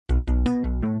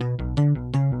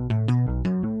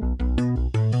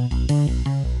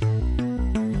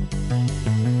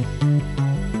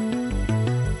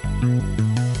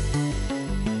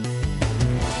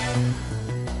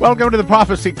Welcome to the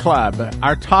Prophecy Club.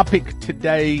 Our topic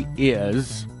today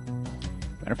is,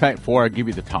 matter of fact, before I give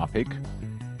you the topic,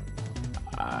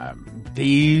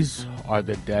 these are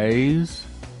the days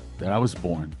that I was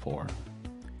born for.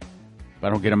 If I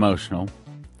don't get emotional,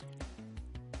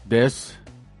 this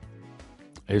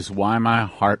is why my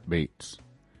heart beats,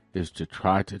 is to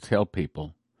try to tell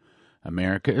people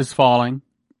America is falling.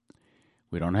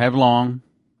 We don't have long.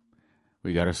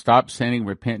 We got to stop sinning,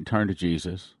 repent, and turn to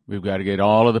Jesus. We've got to get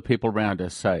all of the people around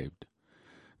us saved.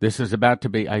 This is about to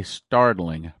be a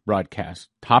startling broadcast.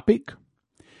 Topic: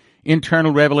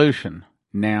 internal revolution,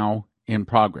 now in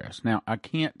progress. Now, I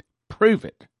can't prove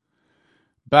it,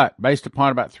 but based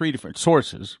upon about 3 different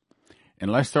sources,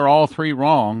 unless they're all 3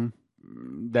 wrong,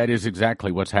 that is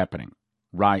exactly what's happening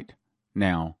right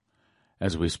now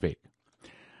as we speak.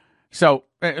 So,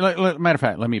 matter of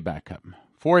fact, let me back up.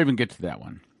 Before I even get to that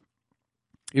one,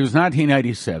 it was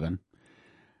 1987.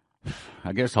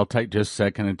 I guess I'll take just a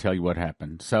second and tell you what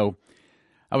happened. So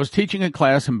I was teaching a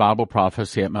class in Bible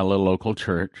prophecy at my little local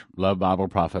church. Love Bible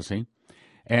prophecy.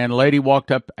 And a lady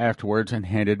walked up afterwards and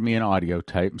handed me an audio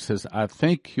tape and says, "I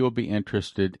think you'll be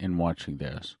interested in watching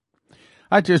this."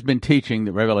 I'd just been teaching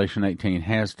that Revelation 18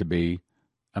 has to be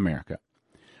America.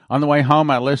 On the way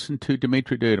home, I listened to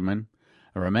Dimitri Duduman,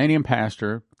 a Romanian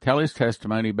pastor, tell his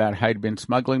testimony about how he'd been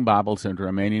smuggling Bibles into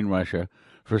Romania and Russia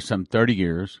for some 30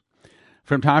 years.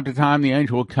 From time to time, the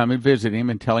angel would come and visit him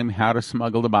and tell him how to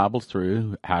smuggle the Bibles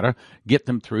through, how to get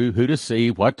them through, who to see,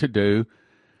 what to do.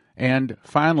 And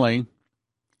finally,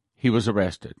 he was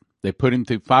arrested. They put him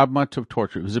through 5 months of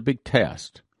torture. It was a big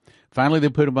test. Finally, they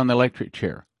put him on the electric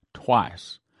chair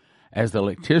twice. As the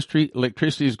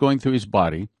electricity is going through his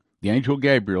body, the angel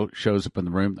Gabriel shows up in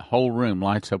the room. The whole room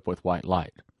lights up with white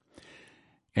light.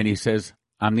 And he says,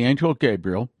 "I'm the angel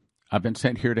Gabriel. I've been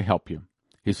sent here to help you."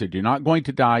 He said, "You're not going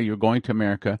to die. You're going to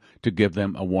America to give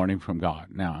them a warning from God."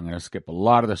 Now, I'm going to skip a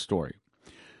lot of the story.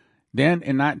 Then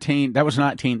that was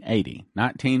 1980.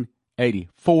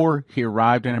 1984, he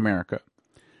arrived in America.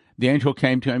 The angel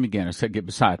came to him again and said, "Get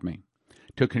beside me."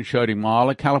 Took and showed him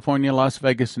all of California, Las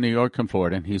Vegas, New York, and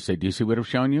Florida. And he said, "Do you see what I've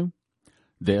shown you?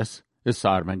 This is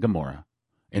Sodom and Gomorrah.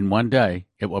 In one day,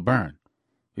 it will burn."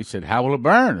 He said, "How will it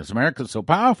burn? Is America so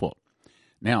powerful?"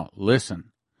 Now,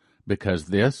 listen, because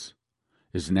this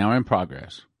is now in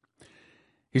progress.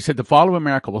 He said the fall of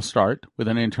America will start with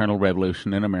an internal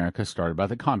revolution in America started by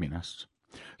the communists.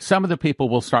 Some of the people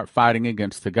will start fighting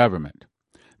against the government.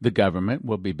 The government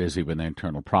will be busy with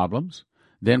internal problems.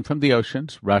 Then from the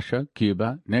oceans, Russia,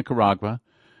 Cuba, Nicaragua,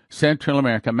 Central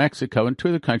America, Mexico, and 2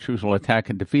 other countries will attack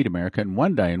and defeat America in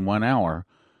one day, in 1 hour,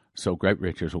 so great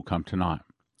riches will come to naught.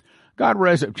 God will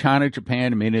raise up China,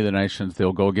 Japan, and many of the nations.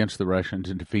 They'll go against the Russians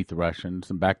and defeat the Russians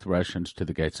and back the Russians to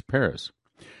the gates of Paris,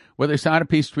 where they sign a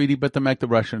peace treaty, but they make the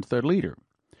Russians their leader.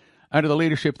 Under the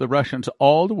leadership of the Russians,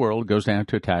 all the world goes down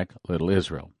to attack little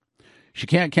Israel. She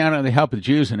can't count on the help of the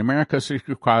Jews in America, so she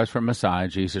requires for Messiah.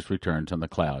 Jesus returns on the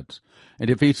clouds and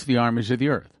defeats the armies of the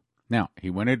earth. Now, he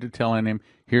went into telling him,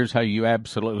 here's how you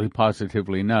absolutely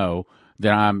positively know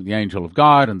that I'm the angel of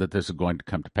God and that this is going to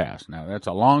come to pass. Now, that's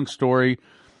a long story,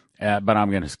 but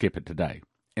I'm going to skip it today.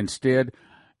 Instead,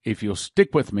 if you'll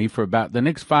stick with me for about the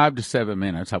next 5 to 7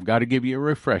 minutes, I've got to give you a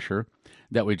refresher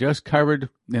that we just covered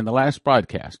in the last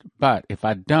broadcast. But if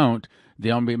I don't,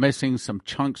 then I'll be missing some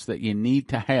chunks that you need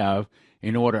to have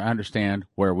in order to understand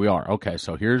where we are. Okay,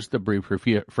 so here's the brief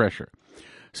refresher.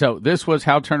 So this was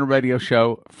Hal Turner Radio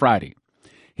Show Friday.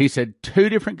 He said 2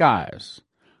 different guys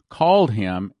called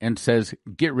him and says,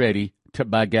 get ready to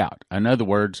bug out. In other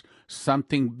words,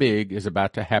 something big is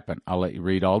about to happen. I'll let you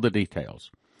read all the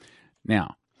details.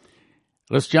 Now,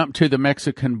 let's jump to the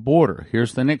Mexican border.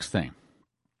 Here's the next thing.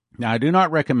 Now, I do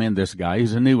not recommend this guy.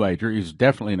 He's a New Ager. He's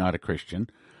definitely not a Christian.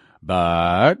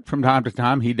 But from time to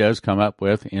time, he does come up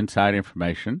with inside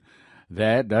information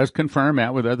that does confirm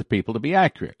out with other people to be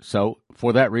accurate. So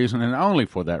for that reason, and only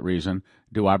for that reason,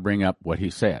 do I bring up what he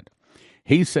said.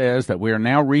 He says that we are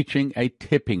now reaching a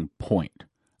tipping point.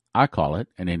 I call it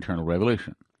an internal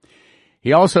revolution.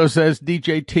 He also says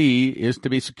DJT is to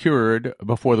be secured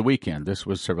before the weekend. This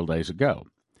was several days ago.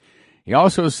 He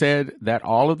also said that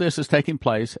all of this is taking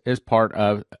place as part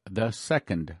of the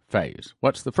second phase.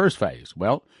 What's the first phase?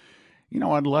 Well, you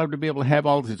know, I'd love to be able to have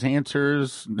all these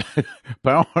answers,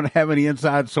 but I don't have any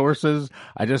inside sources.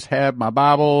 I just have my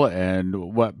Bible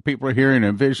and what people are hearing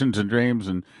in visions and dreams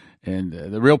and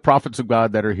the real prophets of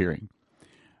God that are hearing.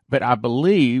 But I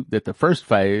believe that the first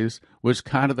phase was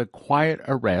kind of the quiet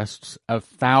arrests of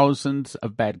thousands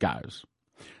of bad guys.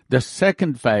 The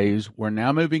second phase we're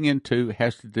now moving into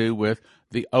has to do with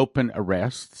the open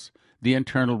arrests, the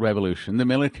internal revolution, the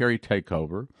military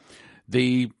takeover,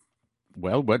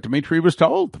 what Dmitry was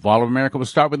told, the fall of America will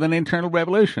start with an internal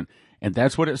revolution. And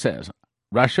that's what it says.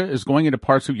 Russia is going into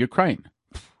parts of Ukraine.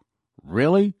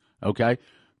 Really? Okay.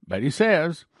 But he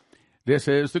says this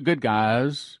is the good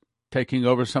guys taking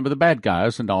over some of the bad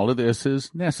guys, and all of this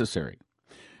is necessary.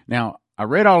 Now, I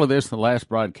read all of this in the last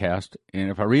broadcast, and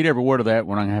if I read every word of that,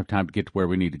 we're not going to have time to get to where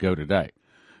we need to go today.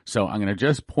 So I'm going to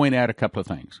just point out a couple of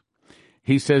things.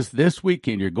 He says this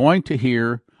weekend you're going to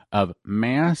hear of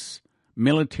mass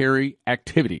military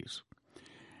activities.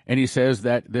 And he says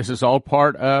that this is all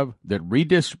part of the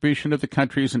redistribution of the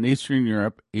countries in Eastern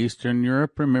Europe. Eastern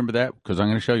Europe, remember that, because I'm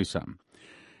going to show you something.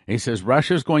 He says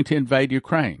Russia is going to invade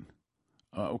Ukraine.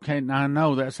 Okay, now I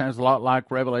know that sounds a lot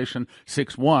like Revelation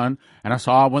 6:1. And I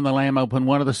saw when the Lamb opened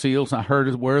one of the seals, and I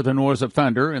heard were the noise of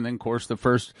thunder. And then, of course, the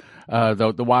first,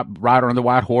 the white rider on the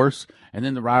white horse, and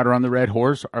then the rider on the red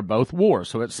horse are both war.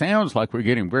 So it sounds like we're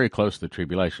getting very close to the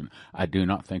tribulation. I do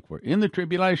not think we're in the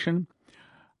tribulation.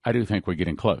 I do think we're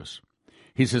getting close.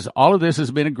 He says all of this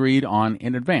has been agreed on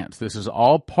in advance. This is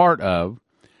all part of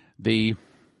the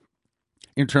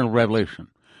internal revolution.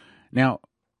 Now,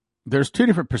 there's two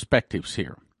different perspectives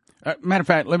here. Matter of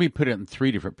fact, let me put it in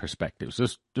three different perspectives.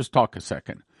 Just talk a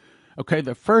second. Okay,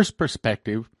 the first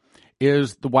perspective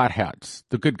is the white hats,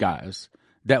 the good guys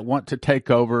that want to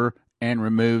take over and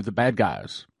remove the bad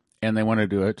guys. And they want to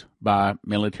do it by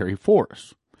military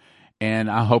force.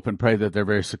 And I hope and pray that they're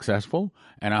very successful.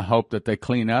 And I hope that they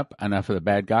clean up enough of the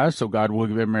bad guys so God will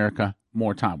give America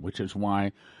more time, which is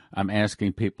why I'm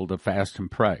asking people to fast and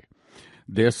pray.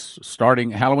 This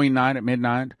starting Halloween night at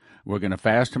midnight, we're going to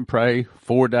fast and pray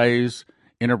 4 days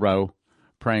in a row,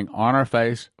 praying on our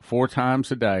face 4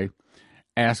 times a day,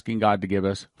 asking God to give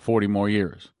us 40 more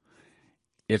years.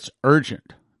 It's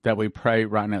urgent that we pray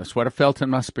right now. That's what I felt in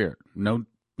my spirit. No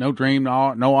dream,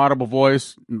 no audible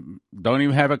voice. Don't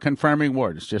even have a confirming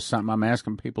word. It's just something I'm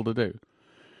asking people to do.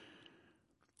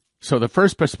 So the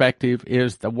first perspective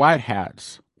is the white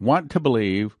hats want to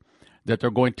believe that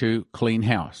they're going to clean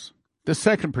house. The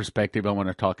second perspective I want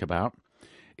to talk about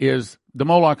is the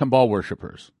Moloch and Baal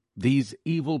worshipers, these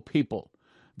evil people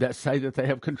that say that they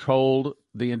have controlled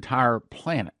the entire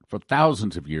planet for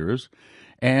thousands of years,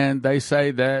 and they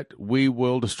say that we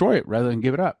will destroy it rather than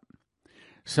give it up.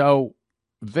 So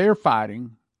they're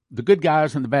fighting. The good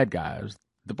guys and the bad guys,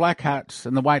 the black hats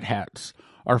and the white hats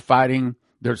are fighting.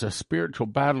 There's a spiritual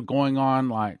battle going on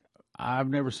like I've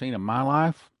never seen in my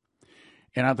life.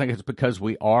 And I think it's because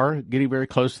we are getting very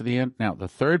close to the end. Now, the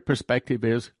third perspective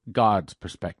is God's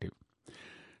perspective.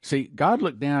 See, God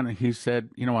looked down and he said,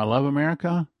 I love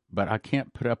America, but I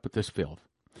can't put up with this filth.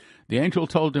 The angel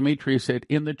told Dmitry, he said,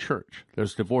 in the church,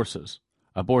 there's divorces,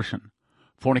 abortion,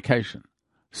 fornication,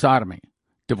 sodomy,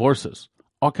 divorces,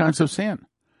 all kinds of sin.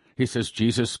 He says,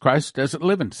 Jesus Christ doesn't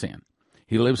live in sin.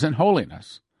 He lives in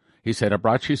holiness. He said, I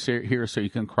brought you here so you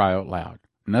can cry out loud.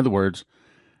 In other words,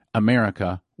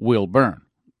 America will burn.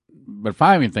 But if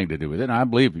I have anything to do with it, and I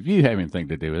believe if you have anything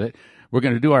to do with it, we're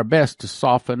going to do our best to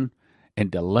soften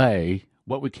and delay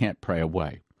what we can't pray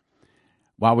away.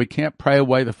 While we can't pray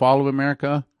away the fall of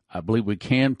America, I believe we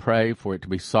can pray for it to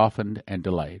be softened and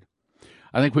delayed.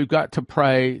 I think we've got to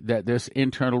pray that this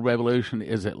internal revolution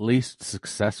is at least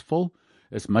successful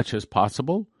as much as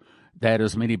possible, that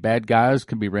as many bad guys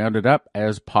can be rounded up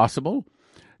as possible,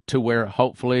 to where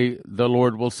hopefully the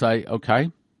Lord will say,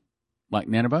 okay, like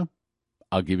Nineveh,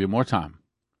 I'll give you more time.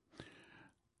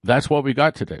 That's what we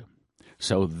got to do.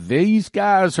 So these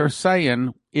guys are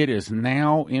saying it is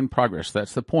now in progress.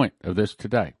 That's the point of this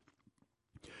today.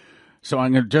 So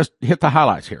I'm going to just hit the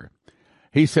highlights here.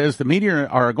 He says the media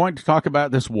are going to talk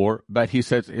about this war, but he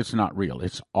says it's not real.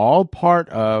 It's all part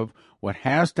of what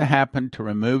has to happen to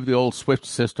remove the old SWIFT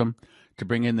system, to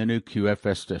bring in the new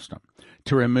QFS system,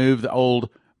 to remove the old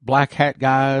black hat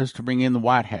guys, to bring in the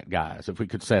white hat guys, if we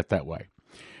could say it that way.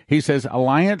 He says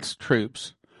alliance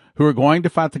troops who are going to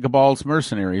fight the cabal's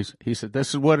mercenaries, he said,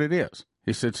 this is what it is.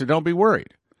 He said, so don't be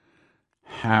worried.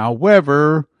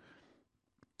 However,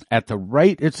 at the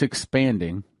rate it's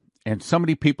expanding and so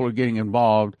many people are getting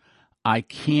involved, I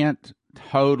can't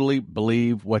totally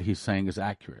believe what he's saying is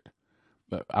accurate.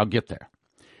 But I'll get there.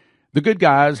 The good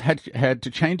guys had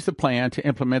to change the plan to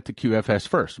implement the QFS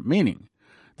first, meaning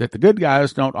that the good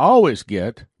guys don't always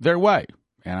get their way.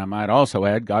 And I might also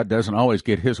add, God doesn't always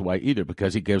get his way either,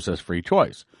 because he gives us free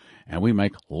choice. And we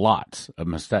make lots of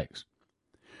mistakes.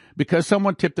 Because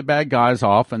someone tipped the bad guys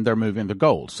off and they're moving the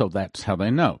gold. So that's how they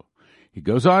know. He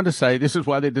goes on to say this is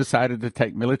why they decided to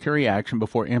take military action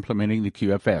before implementing the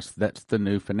QFS. That's the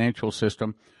new financial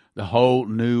system, the whole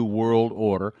new world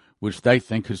order, which they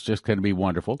think is just going to be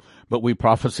wonderful. But we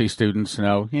prophecy students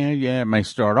know, it may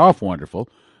start off wonderful,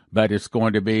 But it's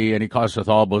going to be, and he causeth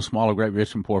all, both small and great,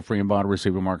 rich and poor, free and bond,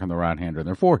 receive a mark on the right hand or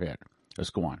their forehead. Let's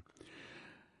go on.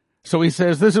 So he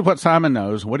says, this is what Simon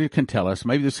knows, what he can tell us.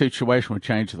 Maybe the situation will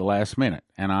change at the last minute,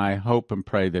 and I hope and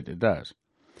pray that it does.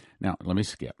 Now, let me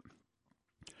skip.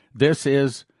 This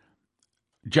is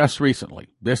just recently.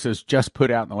 This is just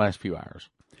put out in the last few hours.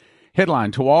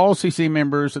 Headline, to all CC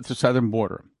members at the southern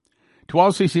border. To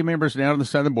all CC members down at the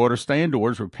southern border, stay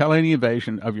indoors, repel any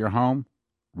invasion of your home.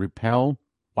 Repel?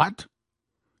 What?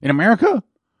 In America?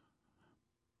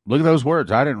 Look at those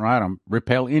words. I didn't write them.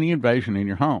 Repel any invasion in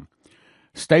your home.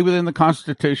 Stay within the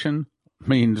Constitution,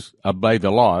 means obey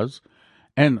the laws,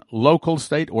 and local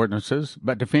state ordinances,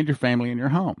 but defend your family and your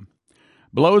home.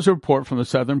 Below is a report from the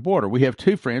southern border. We have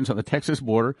 2 friends on the Texas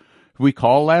border who we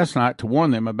called last night to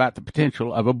warn them about the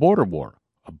potential of a border war.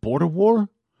 A border war?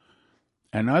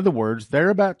 In other words, they're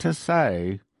about to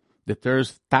say that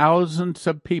there's thousands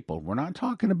of people. We're not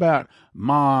talking about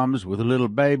moms with little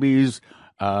babies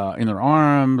in their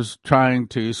arms trying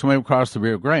to swim across the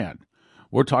Rio Grande.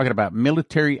 We're talking about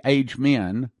military-age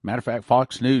men. Matter of fact,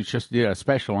 Fox News just did a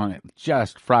special on it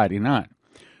just Friday night.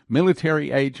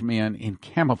 Military-age men in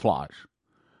camouflage.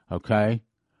 Okay?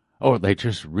 Oh, they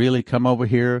just really come over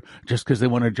here just because they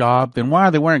want a job? Then why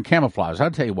are they wearing camouflage?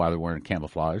 I'll tell you why they're wearing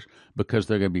camouflage. Because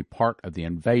they're going to be part of the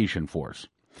invasion force.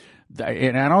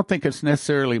 And I don't think it's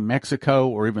necessarily Mexico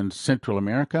or even Central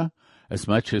America as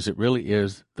much as it really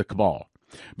is the cabal.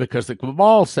 Because the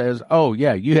cabal says, oh,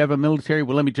 yeah, you have a military?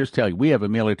 Well, let me just tell you, we have a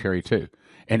military too.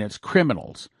 And it's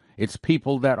criminals. It's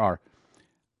people that are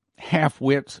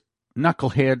half-wits,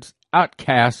 knuckleheads,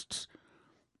 outcasts,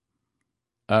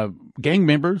 gang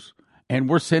members, and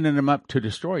we're sending them up to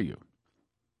destroy you.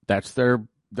 That's their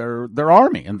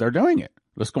army, and they're doing it.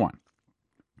 Let's go on.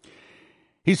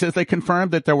 He says they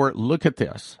confirmed that there were, look at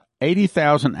this,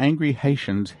 80,000 angry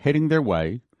Haitians heading their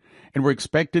way, and were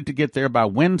expected to get there by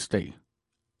Wednesday.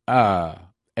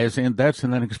 As in, that's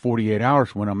in the next 48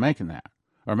 hours when I'm making that,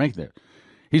 or make that.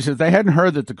 He says they hadn't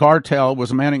heard that the cartel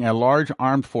was mounting a large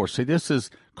armed force. See, this is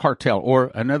cartel,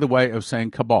 or another way of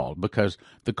saying cabal, because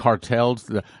the cartels,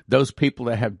 those people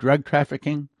that have drug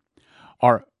trafficking,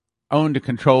 are owned and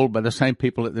controlled by the same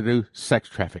people that do sex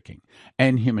trafficking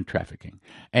and human trafficking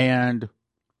and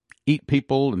eat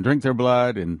people and drink their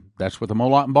blood, and that's what the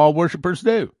Moloch and Baal worshippers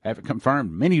do. Have it confirmed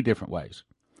many different ways.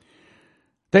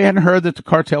 They hadn't heard that the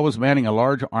cartel was mounting a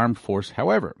large armed force.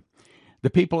 However, the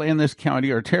people in this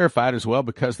county are terrified as well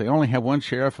because they only have 1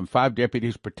 sheriff and 5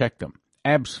 deputies to protect them.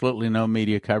 Absolutely no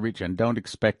media coverage, and don't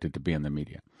expect it to be in the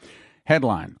media.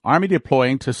 Headline, Army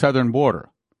deploying to southern border.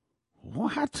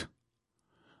 What?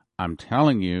 I'm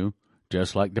telling you,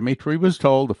 just like Dmitry was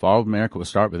told, the fall of America will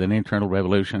start with an internal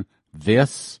revolution.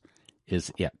 This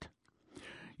is it.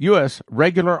 U.S.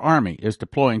 regular Army is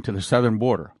deploying to the southern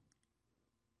border.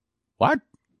 What?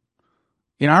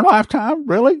 In our lifetime?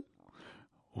 Really?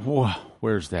 Whoa,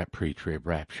 where's that pre-trib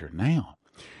rapture now?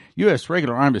 U.S.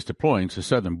 regular Army is deploying to the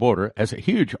southern border as a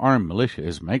huge armed militia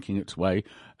is making its way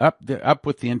up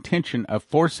with the intention of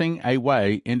forcing a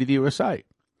way into the USA.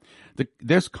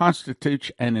 This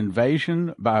constitutes an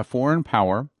invasion by a foreign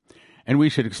power, and we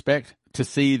should expect to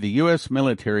see the U.S.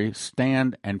 military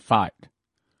stand and fight.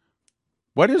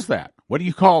 What is that? What do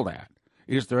you call that?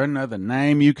 Is there another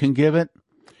name you can give it?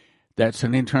 That's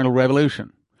an internal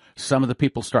revolution. Some of the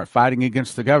people start fighting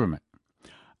against the government.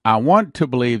 I want to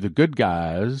believe the good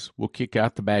guys will kick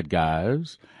out the bad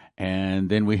guys, and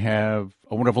then we have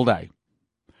a wonderful day.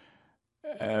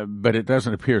 But it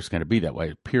doesn't appear it's going to be that way.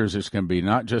 It appears it's going to be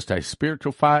not just a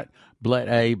spiritual fight, but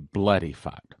a bloody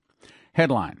fight.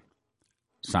 Headline,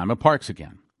 Simon Parks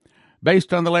again.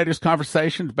 Based on the latest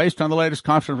confirmations,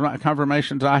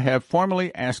 I have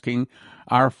formally asking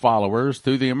our followers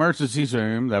through the emergency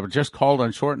Zoom that was just called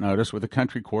on short notice with the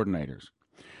country coordinators.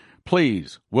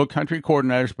 Please, will country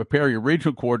coordinators prepare your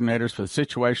regional coordinators for the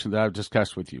situation that I've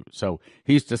discussed with you? So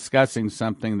he's discussing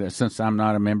something that, since I'm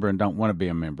not a member and don't want to be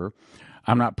a member,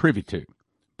 I'm not privy to.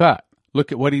 But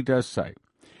look at what he does say.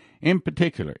 In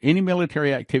particular, any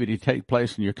military activity take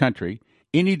place in your country,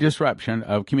 any disruption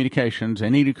of communications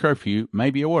and any curfew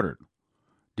may be ordered.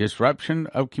 Disruption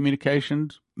of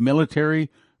communications, military,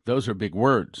 those are big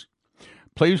words.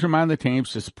 Please remind the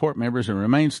teams to support members and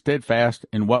remain steadfast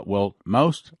in what will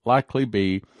most likely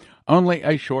be only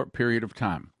a short period of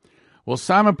time. Well,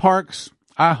 Simon Parks,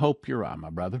 I hope you're right, my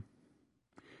brother.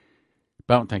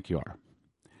 But I don't think you are.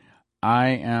 I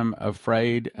am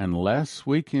afraid unless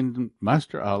we can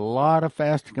muster a lot of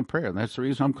fasting and prayer. And that's the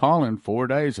reason I'm calling 4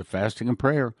 days of fasting and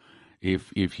prayer.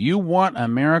 If you want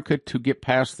America to get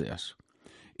past this,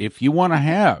 if you want to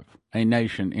have a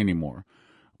nation anymore,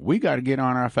 we got to get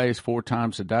on our face 4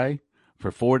 times a day For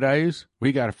 4 days,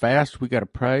 we got to fast, we got to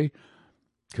pray,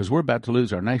 because we're about to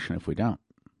lose our nation if we don't.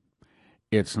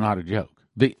 It's not a joke.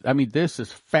 This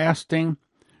is fasting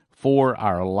for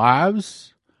our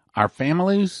lives, our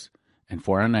families, and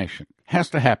for our nation. Has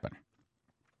to happen.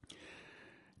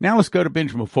 Now let's go to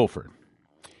Benjamin Fulford.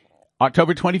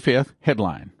 October 25th,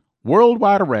 headline,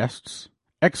 Worldwide Arrests,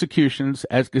 Executions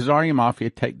as Khazarian Mafia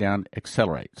Takedown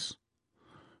Accelerates.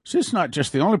 So it's not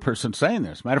just the only person saying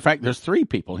this. Matter of fact, there's 3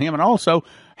 people, him and also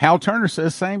Hal Turner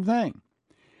says the same thing.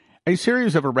 A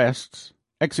series of arrests,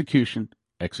 executions?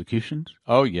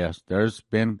 Oh, yes, there's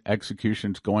been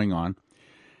executions going on.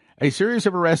 A series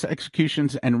of arrests,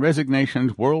 executions, and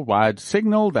resignations worldwide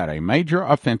signal that a major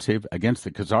offensive against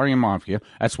the Khazarian Mafia,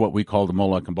 that's what we call the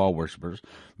Moloch and Baal worshippers,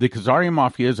 the Khazarian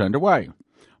Mafia is underway.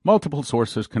 Multiple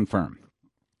sources confirm.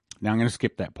 Now I'm going to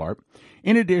skip that part.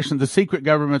 In addition, the secret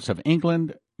governments of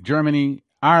England, Germany,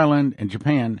 Ireland, and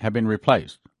Japan have been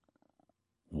replaced.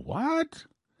 What?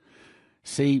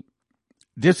 See,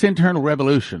 this internal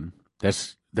revolution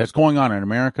that's going on in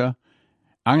America,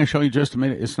 I'm going to show you just a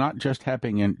minute. It's not just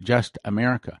happening in just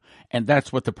America. And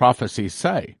that's what the prophecies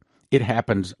say. It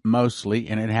happens mostly,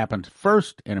 and it happens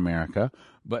first in America,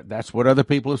 but that's what other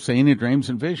people have seen in dreams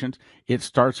and visions. It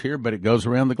starts here, but it goes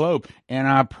around the globe. And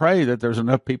I pray that there's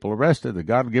enough people arrested that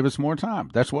God will give us more time.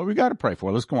 That's what we got to pray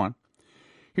for. Let's go on.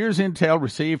 Here's intel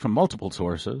received from multiple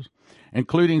sources,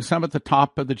 including some at the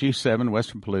top of the G7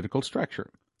 Western political structure.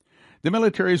 The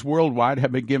militaries worldwide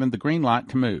have been given the green light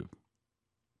to move.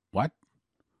 What?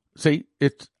 See,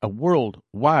 it's a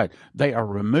worldwide. They are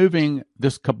removing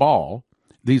this cabal,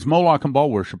 these Moloch and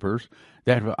Baal worshippers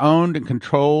that have owned and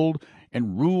controlled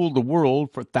and ruled the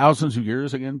world for thousands of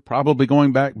years, again, probably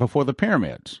going back before the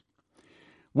pyramids.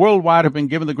 Worldwide have been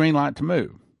given the green light to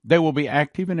move. They will be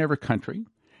active in every country.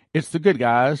 It's the good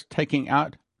guys taking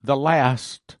out the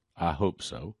last, I hope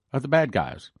so, of the bad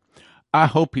guys. I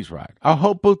hope he's right. I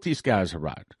hope both these guys are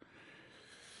right.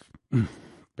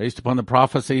 Based upon the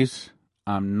prophecies,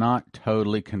 I'm not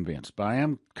totally convinced, but I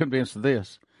am convinced of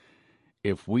this.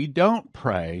 If we don't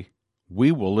pray,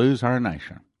 we will lose our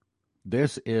nation.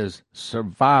 This is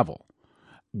survival.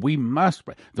 We must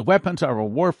pray. The weapons of our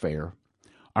warfare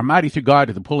are mighty through God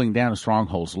to the pulling down of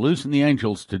strongholds, loosing the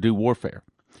angels to do warfare.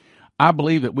 I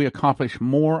believe that we accomplish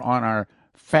more on our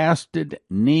fasted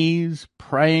knees,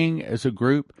 praying as a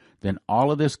group, than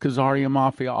all of this Khazarian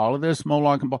Mafia, all of this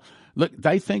Moloch and Baal. Look,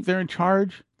 they think they're in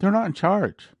charge. They're not in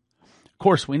charge. Of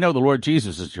course, we know the Lord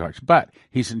Jesus is in charge, but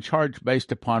he's in charge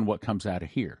based upon what comes out of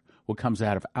here, what comes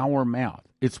out of our mouth.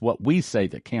 It's what we say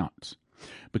that counts,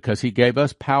 because he gave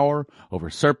us power over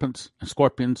serpents and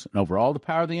scorpions and over all the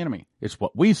power of the enemy. It's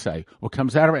what we say, what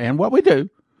comes out of it, and what we do.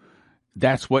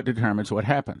 That's what determines what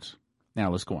happens. Now,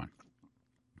 let's go on.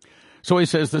 So he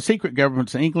says the secret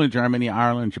governments of England, Germany,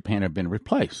 Ireland, and Japan have been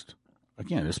replaced.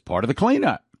 Again, it's part of the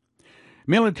cleanup.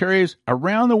 Militaries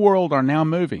around the world are now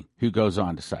moving, he goes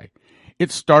on to say.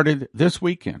 It started this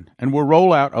weekend and will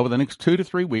roll out over the next 2 to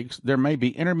 3 weeks. There may be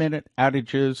intermittent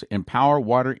outages in power,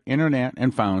 water, internet,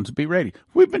 and phones. Be ready.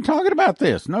 We've been talking about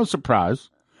this. No surprise.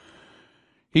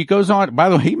 He goes on. By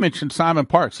the way, he mentioned Simon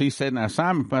Parks. He said, now,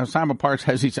 Simon Parks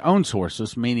has his own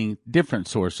sources, meaning different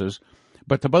sources,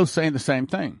 but they're both saying the same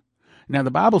thing. Now, the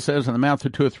Bible says, in the mouth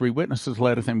of 2 or 3 witnesses,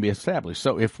 let a thing be established.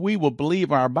 So if we will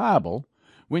believe our Bible,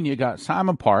 when you got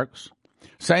Simon Parks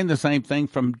saying the same thing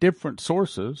from different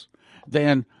sources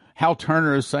than Hal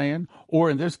Turner is saying, or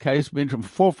in this case, Benjamin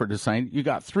Fulford is saying, you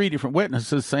got 3 different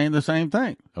witnesses saying the same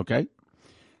thing, okay?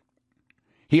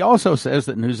 He also says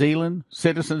that New Zealand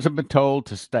citizens have been told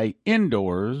to stay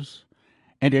indoors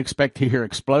and to expect to hear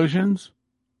explosions.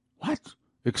 What?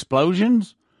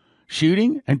 Explosions?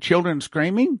 Shooting and children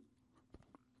screaming?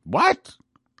 What?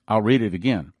 I'll read it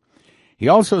again. He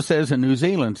also says in New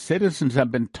Zealand, citizens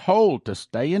have been told to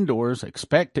stay indoors,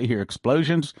 expect to hear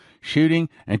explosions, shooting,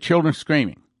 and children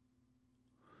screaming.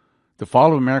 The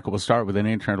fall of America will start with an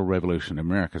internal revolution.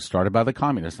 America started by the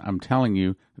communists. I'm telling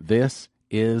you, this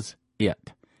is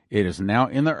it. It is now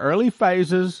in the early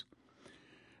phases.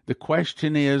 The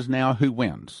question is now who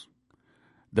wins?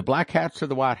 The black hats or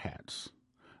the white hats?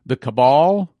 The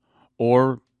cabal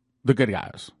or the good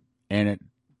guys? And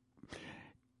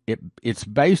it's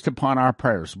based upon our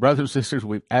prayers. Brothers and sisters,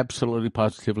 we've absolutely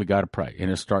positively got to pray. And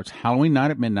it starts Halloween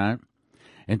night at midnight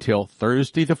until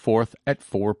Thursday the 4th at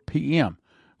 4 p.m.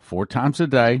 4 times a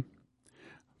day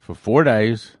for 4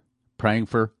 days, praying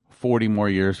for 40 more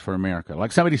years for America.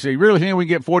 Like somebody said, you really think we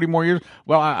get 40 more years?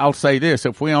 Well, I'll say this.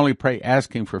 If we only pray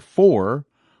asking for 4,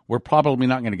 we're probably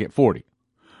not going to get 40.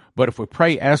 But if we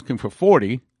pray asking for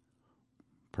 40,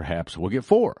 perhaps we'll get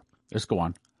 4. Let's go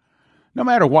on. No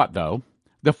matter what, though,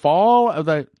 The fall of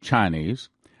the Chinese,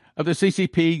 of the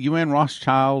CCP, UN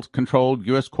Rothschild-controlled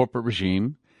U.S. corporate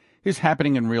regime is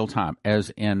happening in real time,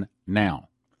 as in now.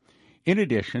 In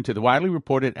addition to the widely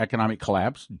reported economic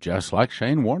collapse, just like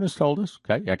Shane Warren has told us,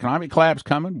 okay, economic collapse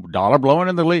coming, dollar blowing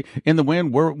in the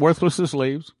wind, worthless as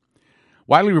leaves.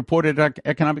 Widely reported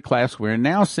economic collapse, we're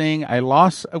now seeing a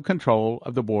loss of control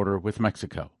of the border with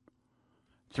Mexico.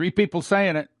 3 people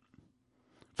saying it.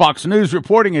 Fox News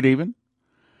reporting it even.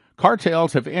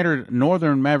 Cartels have entered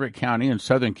northern Maverick County and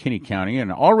southern Kinney County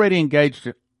and already engaged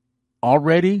in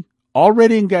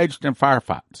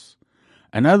firefights.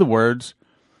 In other words,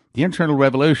 the internal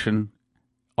revolution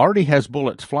already has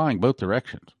bullets flying both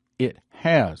directions. It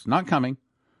has, not coming,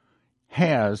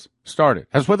 has started.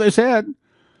 That's what they said.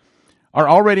 Are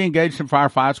already engaged in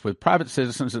firefights with private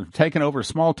citizens that have taken over a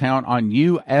small town on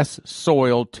U.S.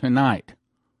 soil tonight.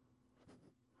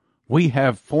 We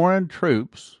have foreign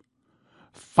troops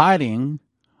fighting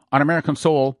on American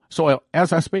soil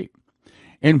as I speak,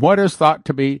 in what is thought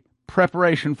to be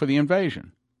preparation for the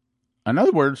invasion. In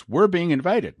other words, we're being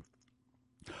invaded.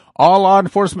 All law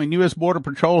enforcement and U.S. Border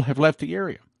Patrol have left the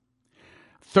area.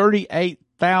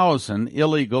 38,000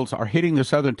 illegals are hitting the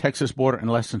southern Texas border in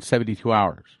less than 72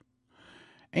 hours.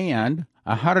 And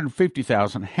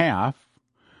 150,000, half,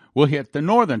 will hit the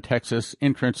northern Texas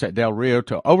entrance at Del Rio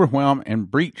to overwhelm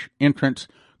and breach entrance,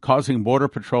 causing Border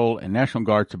Patrol and National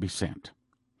Guard to be sent.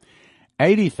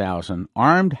 80,000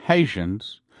 armed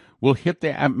Haitians will hit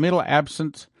the middle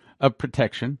absence of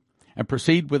protection and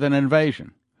proceed with an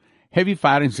invasion. Heavy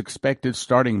fighting is expected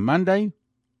starting Monday.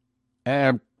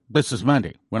 This is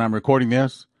Monday when I'm recording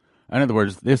this. In other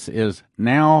words, this is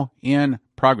now in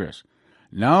progress.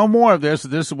 No more of this.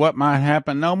 This is what might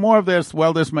happen. No more of this.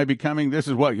 Well, this may be coming. This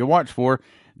is what you watch for.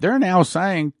 They're now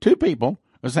saying, 2 people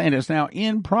are saying it's now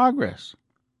in progress.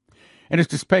 And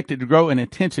it's expected to grow in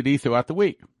intensity throughout the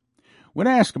week. When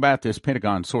asked about this,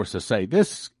 Pentagon sources say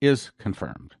this is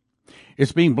confirmed.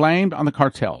 It's being blamed on the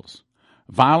cartels.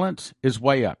 Violence is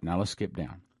way up. Now let's skip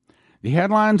down. The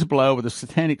headlines below with the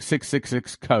satanic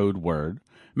 666 code word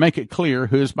make it clear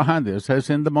who is behind this, as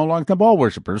in the Moloch the ball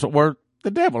worshippers, or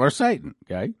the devil or Satan,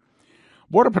 okay?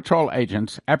 Border Patrol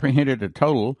agents apprehended a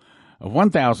total of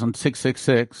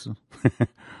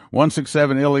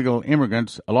 1,667 illegal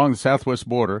immigrants along the southwest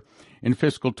border in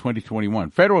fiscal 2021.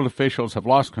 Federal officials have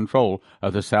lost control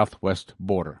of the southwest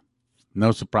border.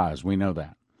 No surprise, we know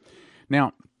that.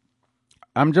 Now,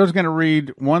 I'm just going to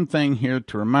read one thing here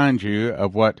to remind you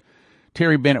of what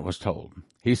Terry Bennett was told.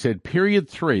 He said, period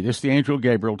 3, this is the angel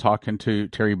Gabriel talking to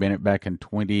Terry Bennett back in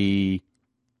 2010.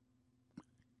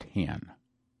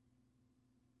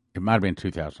 It might have been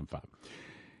 2005.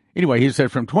 Anyway, he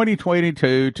said from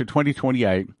 2022 to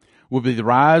 2028 will be the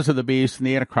rise of the beast and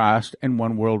the Antichrist and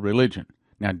one world religion.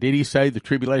 Now, did he say the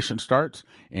tribulation starts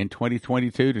in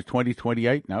 2022 to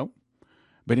 2028? No.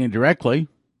 But indirectly,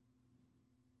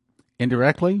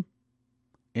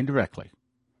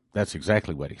 that's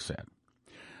exactly what he said.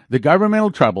 The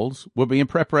governmental troubles will be in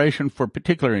preparation for,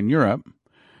 particularly in Europe,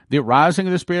 the rising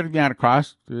of the spirit of the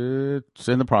Antichrist. It's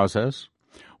in the process.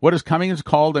 What is coming is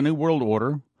called a new world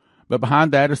order, but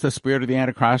behind that is the spirit of the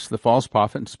Antichrist, the false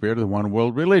prophet, and spirit of the one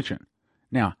world religion.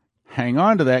 Now, hang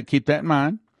on to that. Keep that in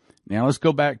mind. Now let's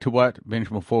go back to what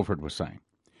Benjamin Fulford was saying.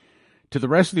 To the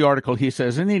rest of the article, he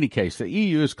says, in any case, the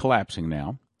EU is collapsing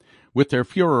now, with their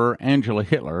Führer, Angela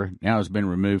Hitler, now has been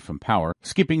removed from power.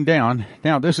 Skipping down,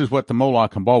 now this is what the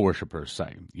Moloch and ball worshippers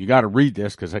say. You got to read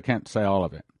this because I can't say all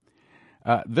of it.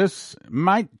 This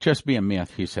might just be a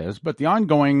myth, he says, but the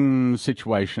ongoing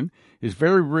situation is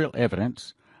very real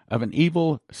evidence of an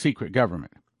evil secret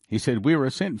government. He said, we were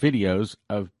sent videos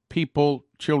of people,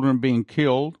 children being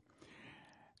killed,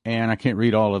 and I can't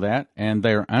read all of that, and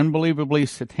they're unbelievably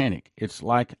satanic. It's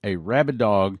like a rabid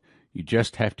dog. You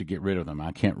just have to get rid of them.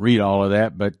 I can't read all of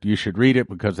that, but you should read it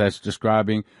because that's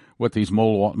describing what these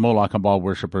Moloch and ball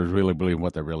worshippers really believe and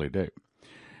what they really do.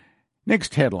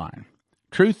 Next headline.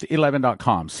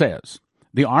 Truth11.com says,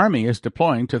 the Army is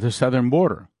deploying to the southern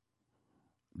border.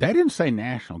 That didn't say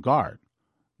National Guard.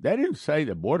 That didn't say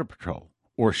the Border Patrol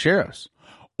or sheriffs,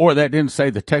 or that didn't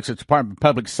say the Texas Department of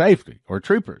Public Safety or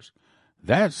troopers.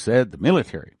 That said the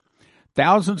military.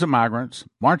 Thousands of migrants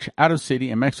march out of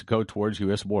city in Mexico towards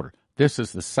U.S. border. This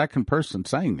is the second person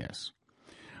saying this.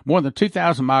 More than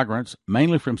 2,000 migrants,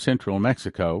 mainly from central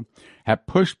Mexico, have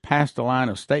pushed past the line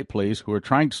of state police who are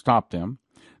trying to stop them.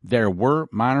 There were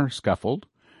minor scuffles.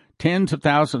 Tens of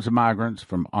thousands of migrants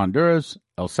from Honduras,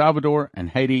 El Salvador, and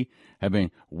Haiti have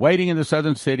been waiting in the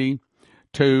southern city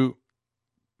to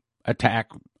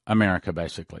attack America,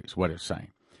 basically, is what it's saying.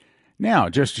 Now,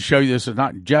 just to show you this is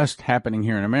not just happening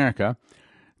here in America,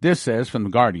 This says from The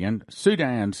Guardian,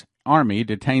 Sudan's army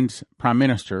detains prime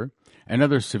minister and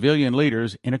other civilian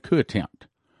leaders in a coup attempt.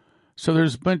 So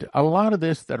there's been a lot of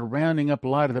this that are rounding up a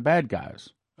lot of the bad guys.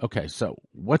 Okay, so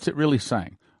what's it really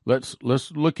saying? Let's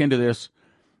look into this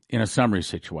in a summary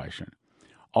situation.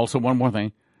 Also, one more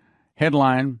thing.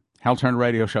 Headline,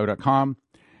 HalTurnerRadioShow.com.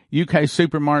 UK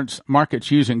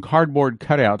supermarkets using cardboard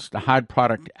cutouts to hide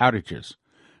product outages.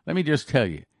 Let me just tell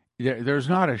you, there's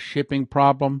not a shipping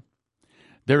problem.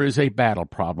 There is a battle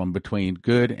problem between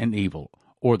good and evil,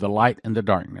 or the light and the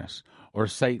darkness, or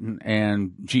Satan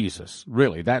and Jesus.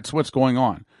 Really, that's what's going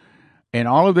on. And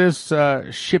all of this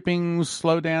shipping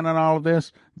slowdown and all of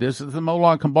this is the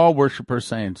Moloch and Baal worshippers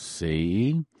saying,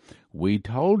 see, we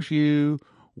told you,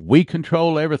 we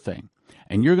control everything.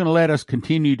 And you're going to let us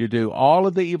continue to do all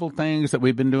of the evil things that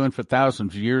we've been doing for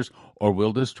thousands of years, or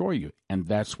we'll destroy you. And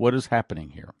that's what is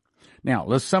happening here. Now,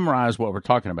 let's summarize what we're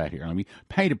talking about here. Let me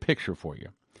paint a picture for you.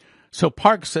 So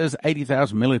Park says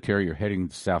 80,000 military are heading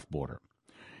to the south border.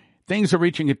 Things are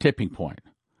reaching a tipping point.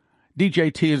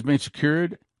 DJT has been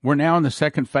secured. We're now in the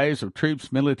second phase of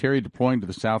troops military deploying to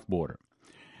the south border.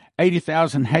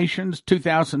 80,000 Haitians,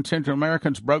 2,000 Central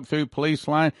Americans broke through police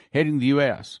line heading to the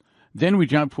U.S. Then we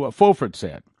jump to what Fulford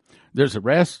said. There's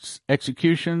arrests,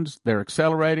 executions, they're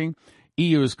accelerating.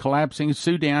 EU is collapsing.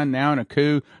 Sudan now in a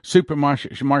coup.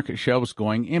 Supermarket shelves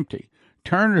going empty.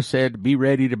 Turner said, be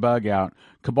ready to bug out.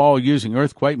 Cabal using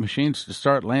earthquake machines to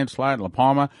start landslide in La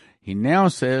Palma. He now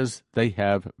says they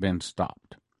have been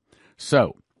stopped.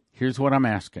 So, here's what I'm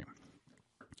asking.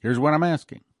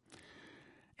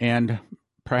 And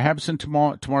perhaps in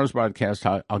tomorrow's broadcast,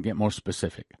 I'll get more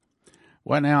specific.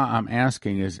 What now I'm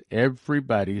asking is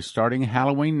everybody, starting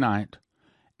Halloween night,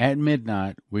 at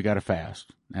midnight, we got to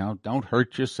fast. Now, don't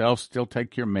hurt yourself. Still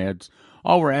take your meds.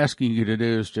 All we're asking you to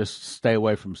do is just stay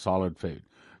away from solid food.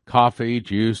 Coffee,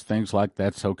 juice, things like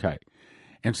that's okay.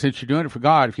 And since you're doing it for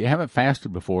God, if you haven't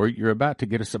fasted before, you're about to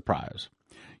get a surprise.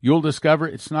 You'll discover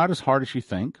it's not as hard as you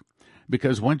think,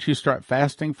 because once you start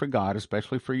fasting for God,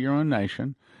 especially for your own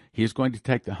nation, He's going to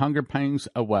take the hunger pangs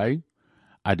away.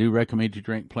 I do recommend you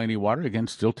drink plenty of water. Again,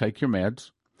 still take your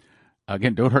meds.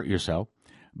 Again, don't hurt yourself.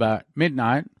 But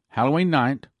midnight, Halloween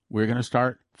night, we're going to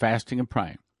start fasting and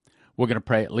praying. We're going to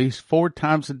pray at least 4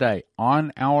 times a day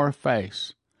on our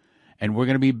face. And we're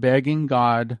going to be begging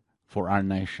God for our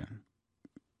nation.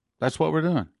 That's what we're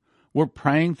doing. We're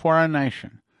praying for our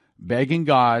nation, begging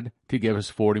God to give us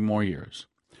 40 more years.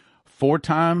 4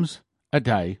 times a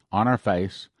day on our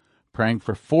face, praying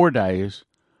for 4 days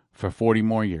for 40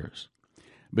 more years.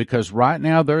 Because right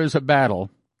now there is a battle.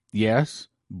 Yes,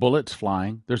 bullets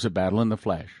flying. There's a battle in the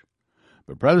flesh.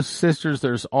 But brothers and sisters,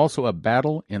 there's also a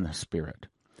battle in the spirit.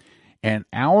 And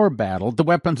our battle, the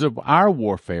weapons of our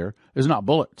warfare, is not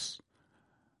bullets.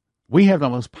 We have the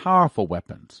most powerful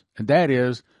weapons, and that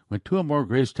is when 2 or more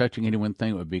agrees touching any one thing,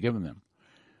 it would be given them.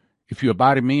 If you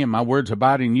abide in me and my words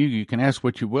abide in you, you can ask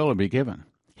what you will and be given.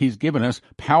 He's given us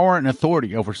power and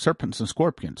authority over serpents and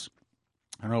scorpions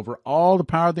and over all the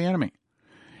power of the enemy.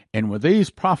 And with these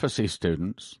prophecy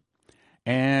students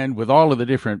and with all of the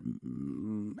different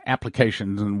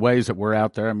applications and ways that we're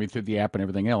out there, through the app and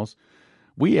everything else,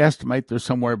 we estimate there's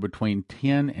somewhere between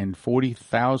 10 and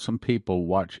 40,000 people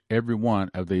watch every one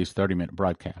of these 30-minute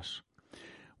broadcasts.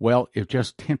 Well, if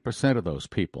just 10% of those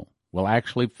people will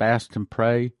actually fast and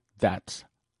pray, that's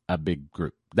a big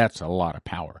group. That's a lot of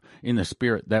power. In the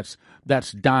spirit, that's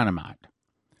dynamite.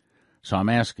 So I'm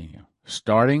asking you,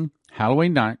 starting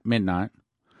Halloween night, midnight,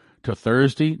 till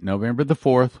Thursday, November the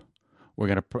 4th, we're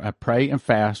going to pray and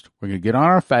fast. We're going to get on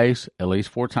our face at least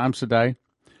 4 times a day.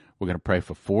 We're going to pray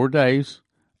for 4 days,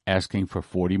 asking for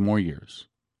 40 more years.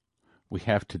 We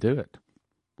have to do it.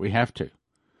 We have to.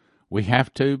 We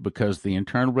have to, because the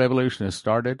internal revolution has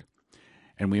started,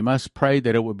 and we must pray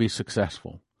that it will be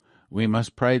successful. We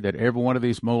must pray that every one of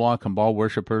these Moloch and Baal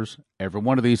worshipers, every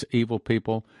one of these evil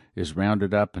people is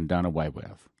rounded up and done away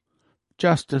with.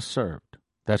 Justice served.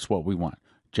 That's what we want.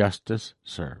 Justice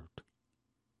served.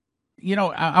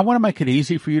 I want to make it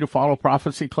easy for you to follow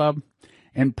Prophecy Club.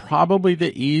 And probably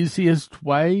the easiest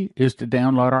way is to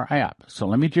download our app. So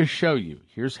let me just show you.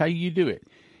 Here's how you do it.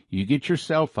 You get your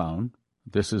cell phone.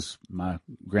 This is my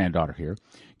granddaughter here.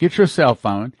 Get your cell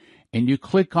phone, and you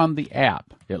click on the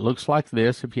app. It looks like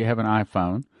this if you have an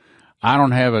iPhone. I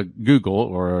don't have a Google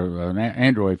or an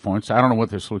Android phone, so I don't know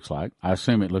what this looks like. I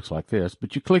assume it looks like this.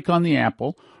 But you click on the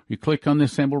apple. You click on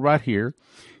this symbol right here.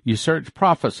 You search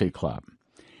Prophecy Club.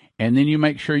 And then you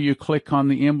make sure you click on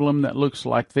the emblem that looks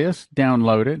like this,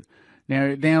 download it. Now,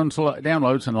 it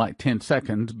downloads in like 10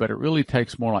 seconds, but it really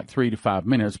takes more like 3 to 5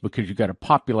 minutes because you've got to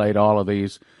populate all of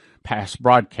these past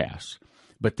broadcasts.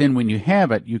 But then when you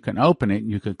have it, you can open it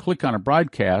and you can click on a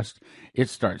broadcast. It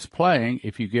starts playing.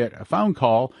 If you get a phone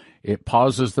call, it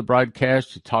pauses the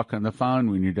broadcast. You talk on the phone.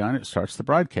 When you're done, it starts the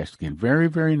broadcast again. Very,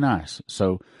 very nice.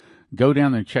 So go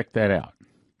down there and check that out.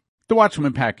 The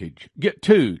Watchman Package. Get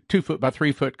 2 2-foot by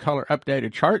 3-foot color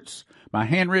updated charts, my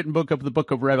handwritten book of the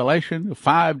Book of Revelation,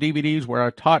 5 DVDs where I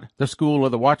taught the School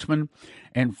of the Watchman,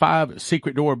 and 5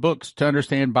 Secret Door books to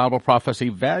understand Bible prophecy,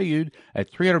 valued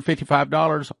at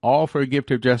 $355, all for a gift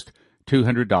of just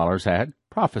 $200 at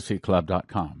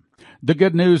prophecyclub.com. The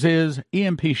good news is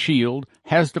EMP Shield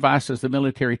has devices the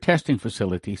military testing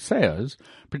facility says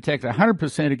protect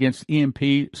 100% against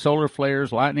EMP, solar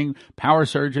flares, lightning, power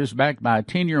surges, backed by a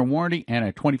 10-year warranty and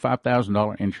a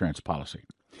 $25,000 insurance policy.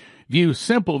 View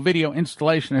simple video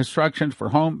installation instructions for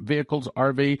home, vehicles,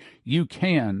 RV. You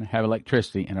can have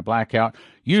electricity in a blackout.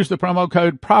 Use the promo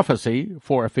code PROPHECY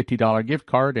for a $50 gift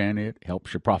card, and it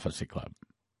helps your Prophecy Club.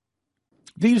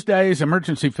 These days,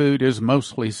 emergency food is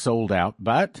mostly sold out,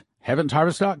 but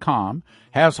HeavensHarvest.com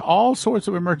has all sorts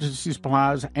of emergency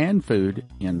supplies and food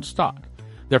in stock.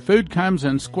 Their food comes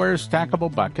in square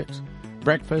stackable buckets,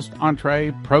 breakfast,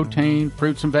 entree, protein,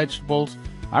 fruits and vegetables.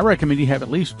 I recommend you have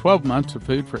at least 12 months of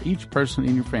food for each person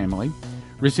in your family.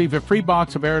 Receive a free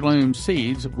box of heirloom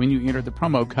seeds when you enter the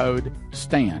promo code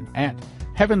STAN at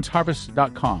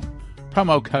HeavensHarvest.com.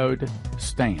 Promo code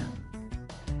STAN.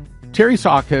 Terry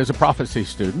Saka is a prophecy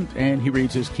student, and he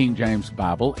reads his King James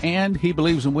Bible, and he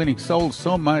believes in winning souls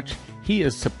so much he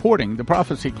is supporting the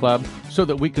Prophecy Club so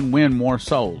that we can win more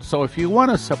souls. So if you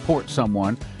want to support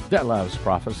someone that loves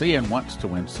prophecy and wants to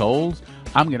win souls,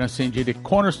 I'm going to send you to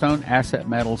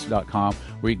CornerstoneAssetMetals.com,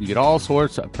 where you can get all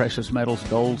sorts of precious metals,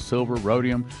 gold, silver,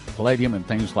 rhodium, palladium, and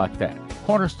things like that.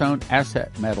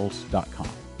 CornerstoneAssetMetals.com.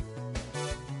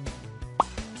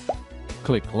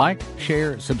 Click like,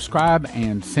 share, subscribe,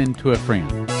 and send to a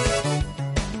friend.